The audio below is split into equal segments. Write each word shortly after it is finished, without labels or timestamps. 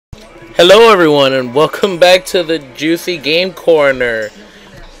Hello everyone and welcome back to the Juicy Game Corner.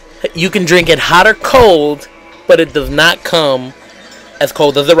 You can drink it hot or cold, but it does not come as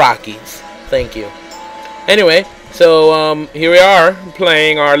cold as the Rockies. Thank you. Anyway, so here we are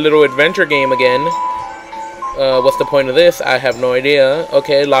playing our little adventure game again. What's the point of this? I have no idea.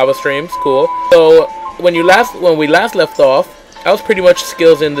 Okay, lava streams, cool. So when we last left off, I was pretty much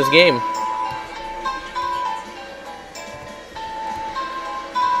skills in this game.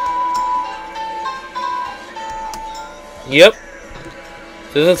 Yep.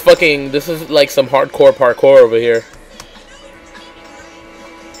 This is like some hardcore parkour over here.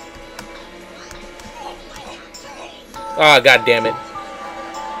 Ah, god damn it.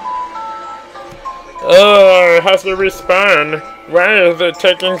 Oh, it has to respawn. Why is it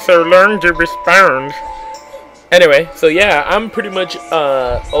taking so long to respawn? Anyway, so yeah, I'm pretty much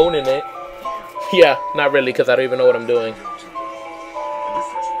owning it. Yeah, not really, because I don't even know what I'm doing.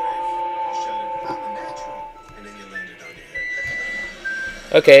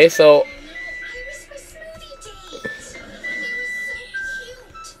 Okay, so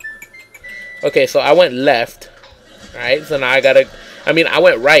I went left. Alright, so now I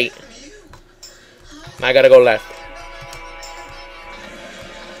went right. Now I gotta go left.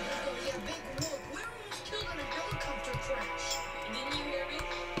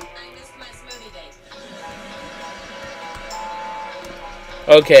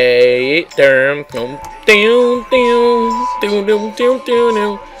 Okay,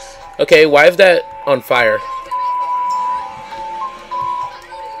 okay, why is that on fire?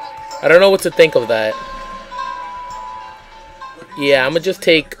 I don't know what to think of that. Yeah, I'm just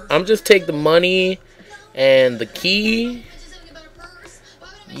take the money and the key.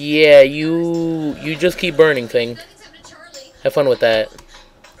 Yeah, you just keep burning thing. Have fun with that.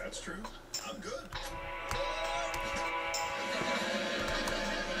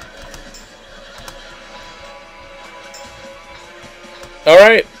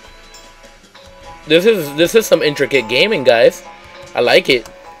 Alright. This is some intricate gaming, guys. I like it.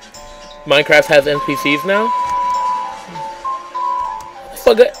 Minecraft has NPCs now?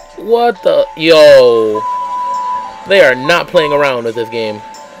 Fuck it. What the? Yo. They are not playing around with this game.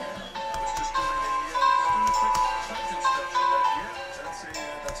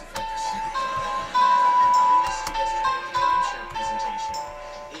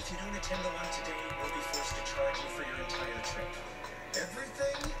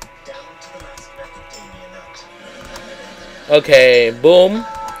 Okay, boom,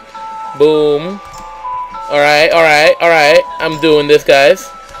 boom. Alright, alright, alright. I'm doing this, guys.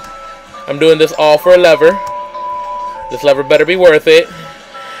 I'm doing this all for a lever. This lever better be worth it.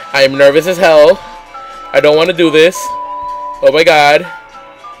 I am nervous as hell. I don't want to do this. Oh my god.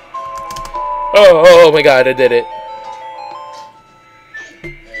 Oh my god, I did it.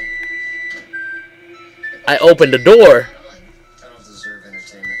 I opened the door.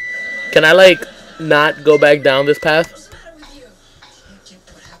 Can I, like, not go back down this path?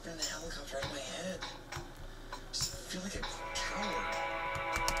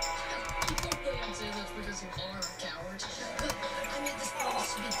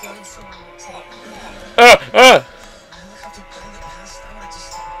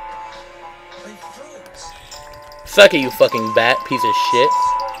 Suck it, you fucking bat, piece of shit.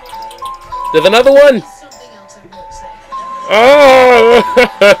 There's another one! Oh!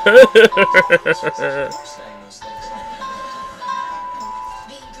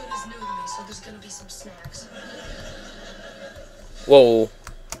 Whoa.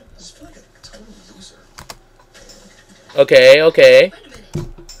 Okay, okay.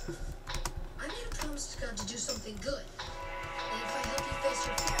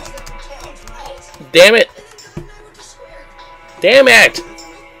 Damn it! Damn it!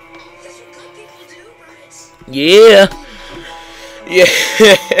 Yeah. Yeah.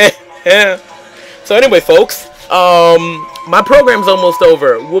 So anyway, folks, my program's almost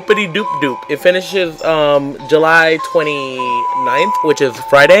over. Whoopity doop doop. It finishes July 29th, which is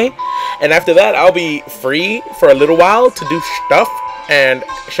Friday, and after that I'll be free for a little while to do stuff. And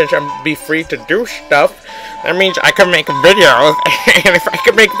since I'll be free to do stuff, that means I can make videos. And if I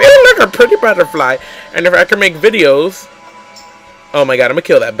can make videos, look, a pretty butterfly. And if I can make videos, oh my god, I'm gonna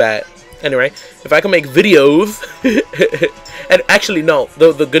kill that bat. Anyway, if I can make videos, and actually no,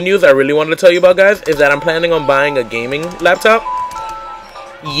 the good news I really wanted to tell you about, guys, is that I'm planning on buying a gaming laptop.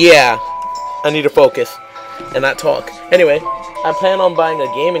 Yeah, I need to focus and not talk. Anyway, I plan on buying a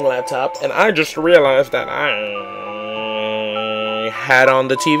gaming laptop, and I just realized that I had on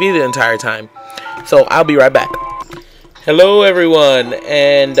the TV the entire time. So I'll be right back. Hello everyone,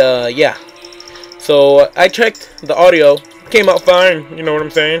 and yeah, so I checked the audio, came out fine, you know what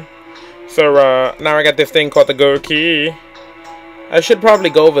I'm saying? So, now I got this thing called the go key. I should probably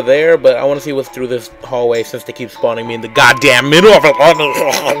go over there, but I want to see what's through this hallway since they keep spawning me in the goddamn middle of it.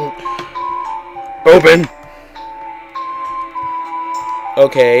 Open.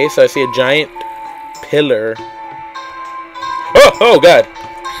 Okay, so I see a giant pillar. Oh god.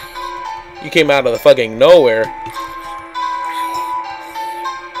 You came out of the fucking nowhere.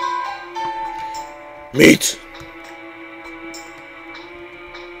 Meat.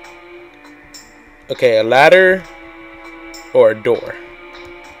 Okay, a ladder or a door.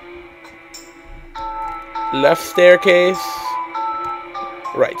 Left staircase.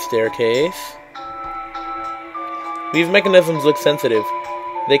 Right staircase. These mechanisms look sensitive.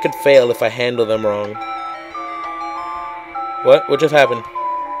 They could fail if I handle them wrong. What? What just happened?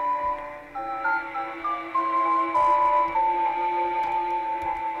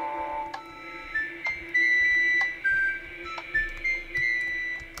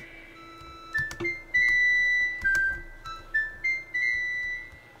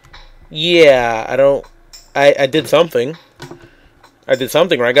 Yeah, I did something. I did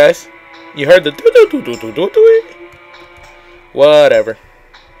something, right, guys? You heard the do. Whatever.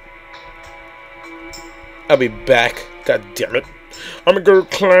 I'll be back. God damn it. I'm gonna go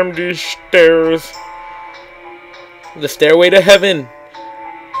climb these stairs. The stairway to heaven.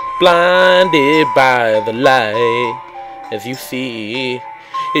 Blinded by the light. As you see,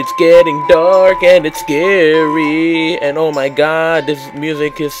 it's getting dark and it's scary. And oh my god, this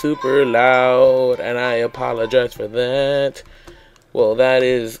music is super loud. And I apologize for that. Well, that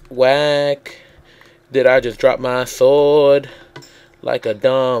is whack. Did I just drop my sword like a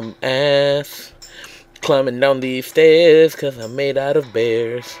dumb ass? Climbing down these stairs cause I'm made out of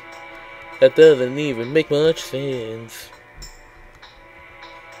bears. That doesn't even make much sense.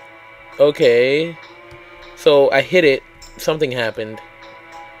 Okay. So I hit it. Something happened.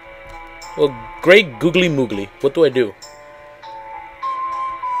 Well, great googly moogly. What do I do?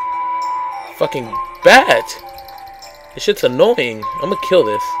 Fucking bat. This shit's annoying. I'm gonna kill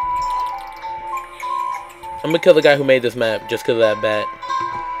this. I'm gonna kill the guy who made this map just because of that bat.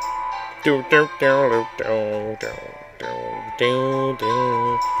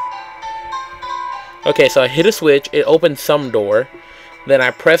 Okay, so I hit a switch. It opened some door. Then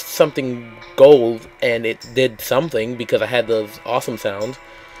I pressed something gold and it did something because I had those awesome sounds.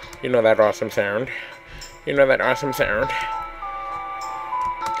 You know that awesome sound. You know that awesome sound.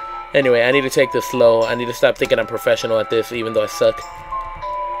 Anyway, I need to take this slow. I need to stop thinking I'm professional at this even though I suck.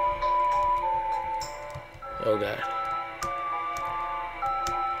 Oh god.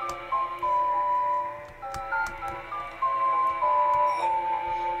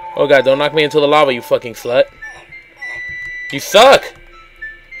 Oh god, don't knock me into the lava, you fucking slut. You suck!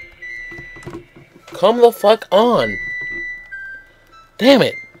 Come the fuck on. Damn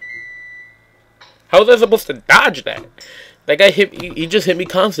it. How was I supposed to dodge that? That guy hit me, he just hit me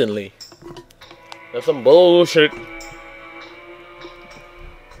constantly. That's some bullshit.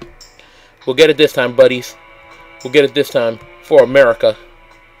 We'll get it this time, buddies. We'll get it this time for America.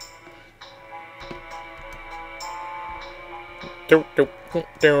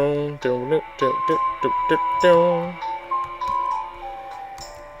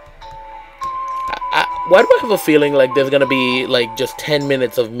 Why do I have a feeling like there's gonna be like just 10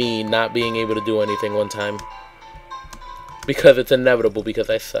 minutes of me not being able to do anything one time? Because it's inevitable, because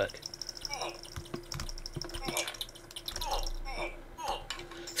I suck.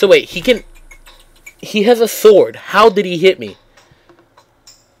 So wait, he has a sword. How did he hit me?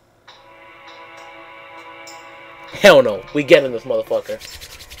 Hell no. We get in this motherfucker.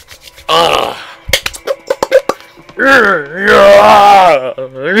 Ah.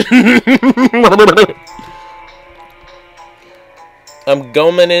 I'm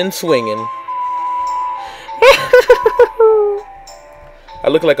going in swinging. I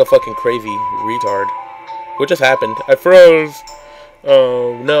look like a fucking crazy retard. What just happened? I froze.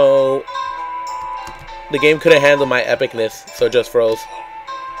 Oh no. The game couldn't handle my epicness, so it just froze.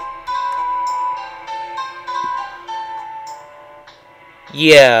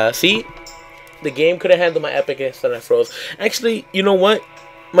 Yeah, see? The game couldn't handle my epicness and I froze. Actually, you know what?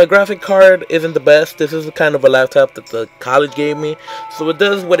 My graphic card isn't the best. This is kind of a laptop that the college gave me. So it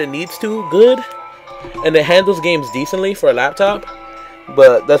does what it needs to, good. And it handles games decently for a laptop.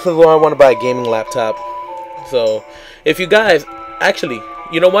 But this is why I want to buy a gaming laptop. So, if you guys... Actually,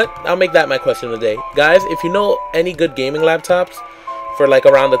 you know what? I'll make that my question of the day. Guys, if you know any good gaming laptops for like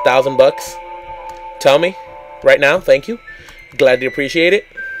around $1,000, tell me right now. Thank you. Glad to appreciate it.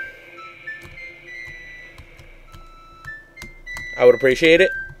 I would appreciate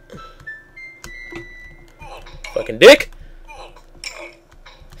it. Fucking dick.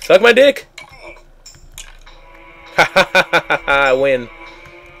 Suck my dick. Ha ha ha ha ha. I win.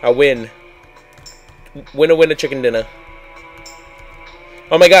 I win. Winner, winner, chicken dinner.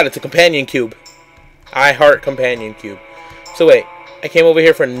 Oh my god, it's a companion cube. I heart companion cube. So wait, I came over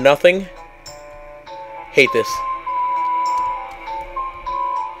here for nothing? Hate this.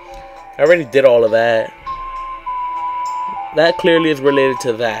 I already did all of that. That clearly is related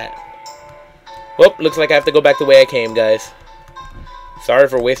to that. Well, looks like I have to go back the way I came, guys. Sorry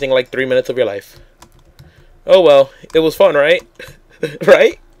for wasting like 3 minutes of your life. Oh well, it was fun, right?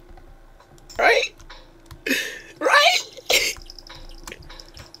 Right? Right? Right?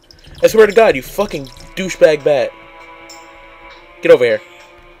 I swear to God, you fucking douchebag bat. Get over here.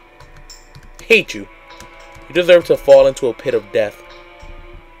 Hate you. You deserve to fall into a pit of death.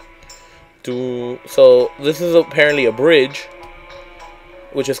 So, this is apparently a bridge,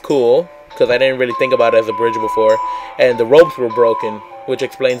 which is cool, because I didn't really think about it as a bridge before. And the ropes were broken, which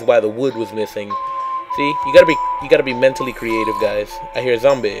explains why the wood was missing. See, you gotta be mentally creative, guys. I hear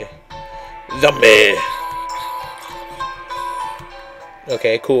zombie. Zombie!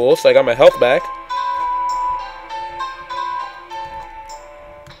 Okay, cool. So I got my health back.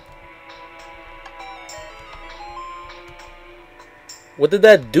 What did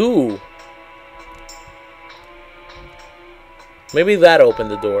that do? Maybe that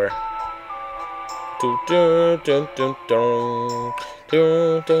opened the door.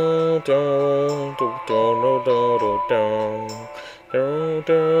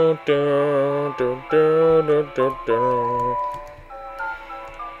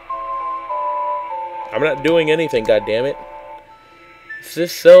 I'm not doing anything, goddammit. This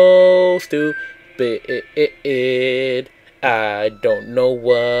is so stupid. I don't know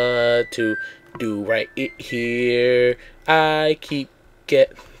what to do right here. I keep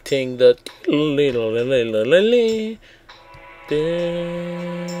getting the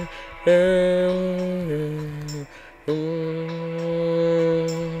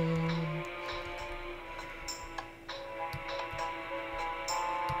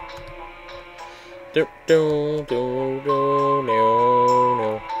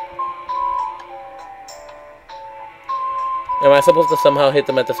Am I supposed to somehow hit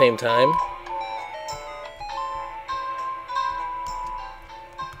them at the same time?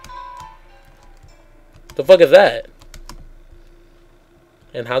 The fuck is that?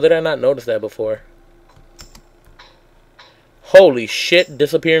 And how did I not notice that before? Holy shit,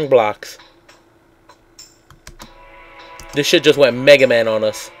 disappearing blocks. This shit just went Mega Man on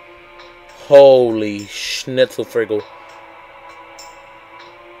us. Holy schnitzel friggle.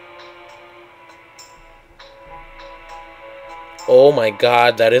 Oh my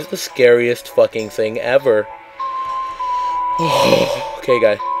god, that is the scariest fucking thing ever. Okay,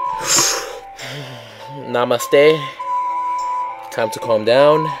 guys. Namaste. Time to calm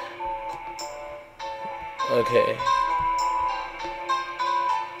down. Okay.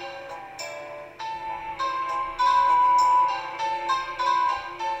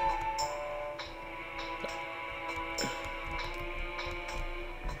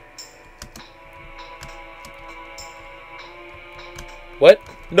 What?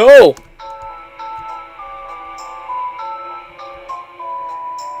 No!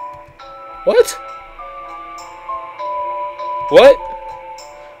 What? What?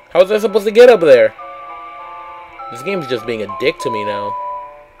 How was I supposed to get up there? This game's just being a dick to me now.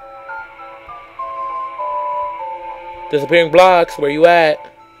 Disappearing blocks, where you at?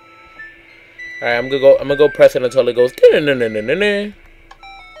 Alright, I'm gonna go press it until it goes.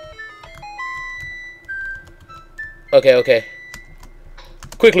 Okay, okay.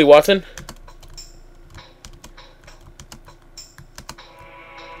 Quickly, Watson.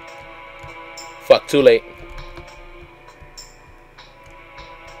 Fuck, too late.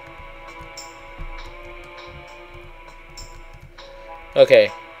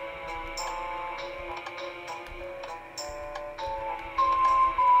 Okay.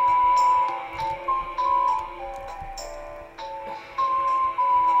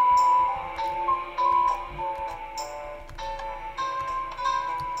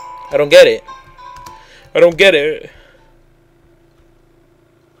 I don't get it. I don't get it.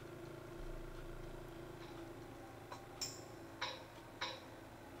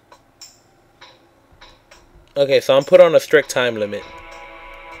 Okay, so I'm put on a strict time limit.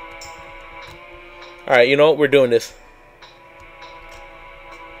 Alright, you know what? We're doing this.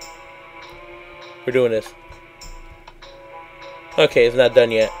 We're doing this. Okay, it's not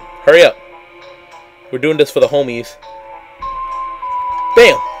done yet. Hurry up. We're doing this for the homies.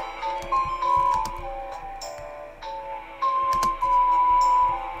 Bam!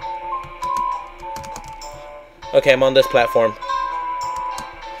 Okay, I'm on this platform.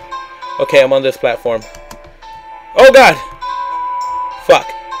 Okay, I'm on this platform. Oh god! Fuck.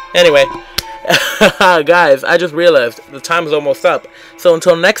 Anyway. Guys, I just realized the time is almost up. So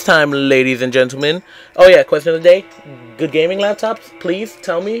until next time, ladies and gentlemen. Oh yeah, question of the day. Good gaming laptops? Please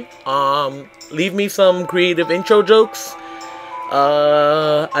tell me. Leave me some creative intro jokes.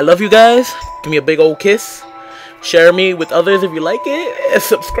 I love you guys. Give me a big old kiss. Share me with others if you like it. And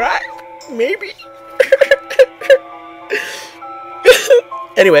subscribe. Maybe.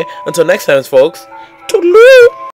 Anyway, until next time, folks. Toodaloo!